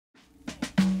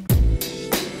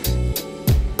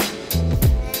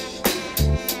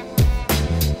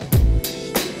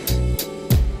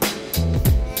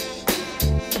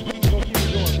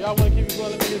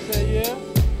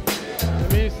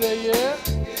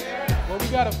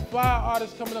got a fire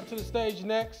artist coming up to the stage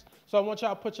next. So I want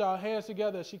y'all to put y'all hands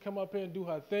together as she come up here and do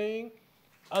her thing.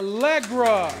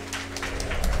 Allegra.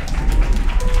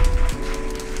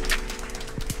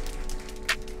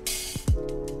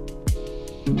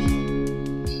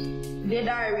 Dear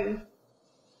Diary,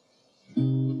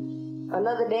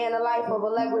 another day in the life of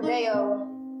Allegra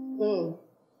Dayo.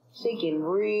 She getting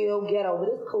real ghetto, but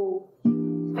it's cool.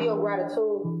 Still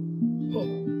gratitude.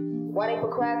 Why they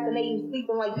procrastinating,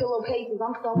 sleeping like pillowcases?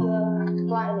 I'm somewhere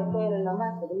plotting and planning a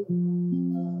masterpiece.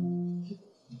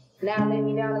 Now lay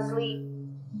me down to sleep.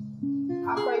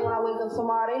 I pray when I wake up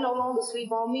tomorrow, they no longer sleep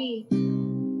on me.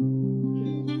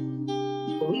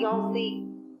 But we gon' see.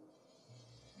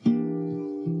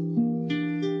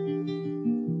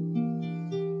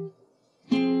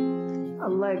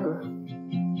 Allegra,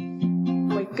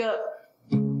 wake up.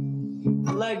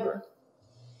 Allegra,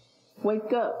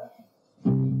 wake up.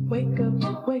 Wake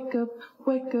up, wake up,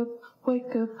 wake up,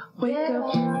 wake up, wake up.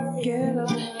 Get up,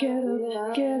 get up,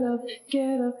 get up,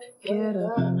 get up, get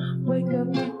up. Wake up,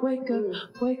 wake up,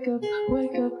 wake up,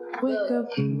 wake up, wake up.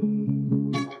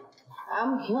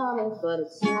 I'm coming for the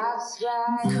top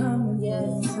slide. Coming for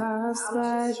the top slide.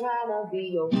 I'm just trying to be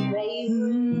your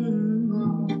favorite.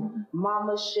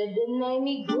 Mama should've named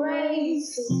me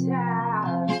Grace, 'cause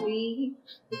how we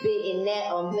spitting that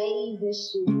amazing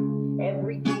shit.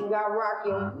 Everything I rock,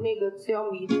 your nigga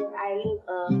tell me that I look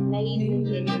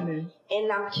amazing.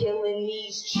 And I'm killing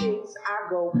these chicks, I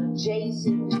go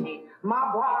Jason.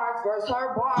 My bars versus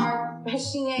her bars,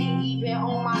 she ain't even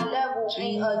on my level,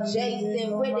 ain't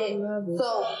adjacent with it. So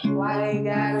why they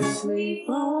gotta sleep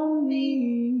on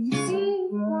me?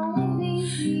 Sleep on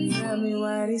me. Tell me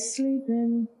why they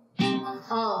sleeping.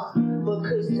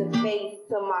 Because the face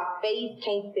to my face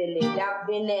can't feel it. I've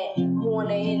been at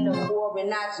corner in the war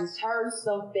and I just heard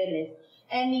some feelings.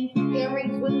 And these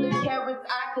earrings with the carrots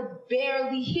I could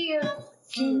barely hear.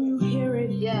 Can you hear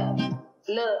it? Yeah.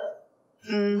 Look.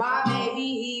 My baby,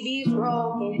 he be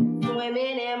broken,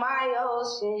 swimming in my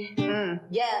ocean.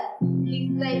 Yeah,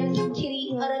 he say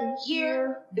kitty of the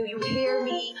year. Do you hear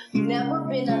me? Never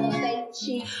been a fake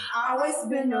chick, always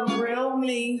been a real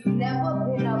me. Never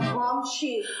been a bum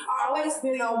chick, always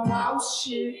been a wild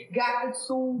shit. Got the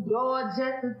 2 doors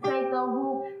just to take the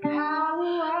roof. How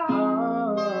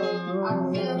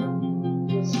I said,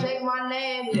 respect my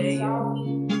name, it's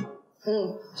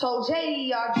Told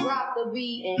JD I dropped the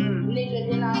beat and nigga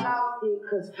then I lost it.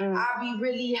 Cause I be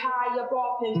really high up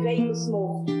off in vapor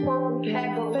smoke. Purple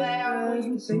pack of loud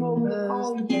when you smoking the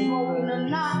phone, you smoking or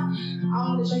not.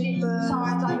 I'm the shit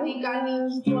sometimes I think I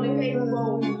need 20 paper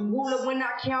rolls. Ruler when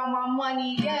I count my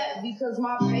money, yeah, because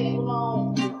my paper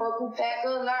long. Purple pack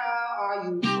of loud, are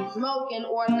you smoking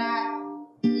or not?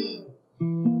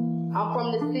 I'm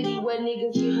from the city where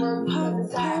niggas get murdered at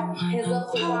the top. Hands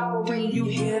up to robbery, you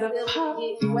hear the pop.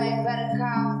 Get whacked by the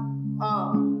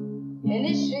cops. And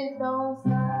this shit don't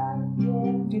stop.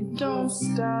 Yeah. It don't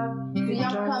stop. See,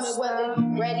 I'm coming whether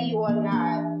you ready or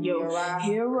not. Yo,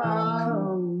 here I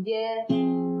come. Yeah.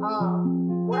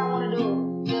 What I wanna do?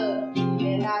 Look,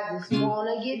 and I just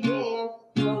wanna get dance.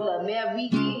 Roll up every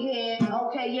weekend.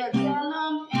 Okay, yeah, tell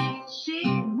them ain't shit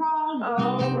wrong.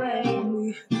 Already.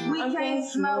 We can't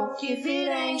smoke if it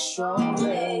ain't strong,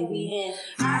 baby. And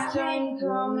I can't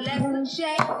come let them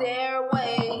check their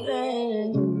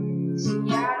way. See,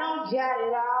 I don't got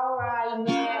it all right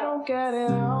now. I don't got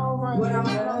it all right. But I'm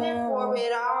coming for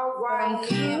it all right now. I'm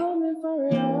coming for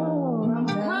it all. I'm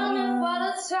coming for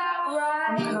the top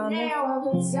right now. I'm coming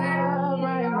for the top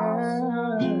right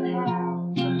now.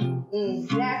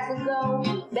 Got to go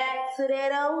back to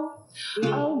that old.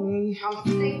 I'm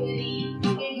sick of these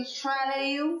niggas trying to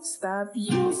use. Stop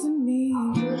using me.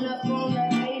 Pull up on the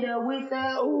hater with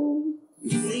that ooh.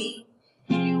 See,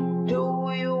 you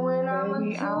do you and I'ma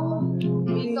do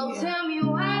me. So tell me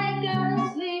why they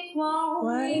gotta sleep on me.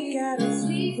 Why they gotta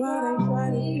sleep on me. Why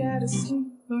they gotta sleep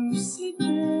on me.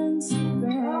 Sleeping,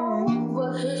 sleeping.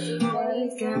 Why they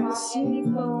gotta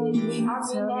sleep on me.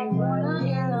 Tell me why they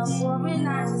gotta sleep on me. I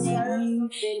just heard some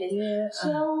feelings. So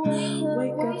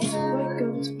wake up, wake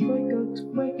up, wake up,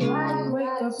 wake up,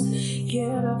 wake up.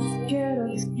 Get up, get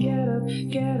up, get up,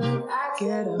 get up,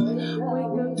 get up.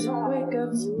 Wake up, wake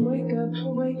up, wake up,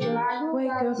 wake up,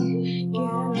 wake up.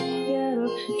 Get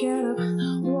up, get up.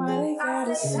 Why they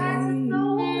gotta sleep? Go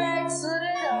back to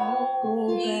the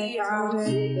old me. I'm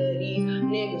sick of these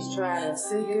niggas trying to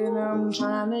sick and I'm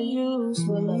trying to use.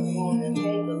 Pull up on the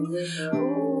paper with the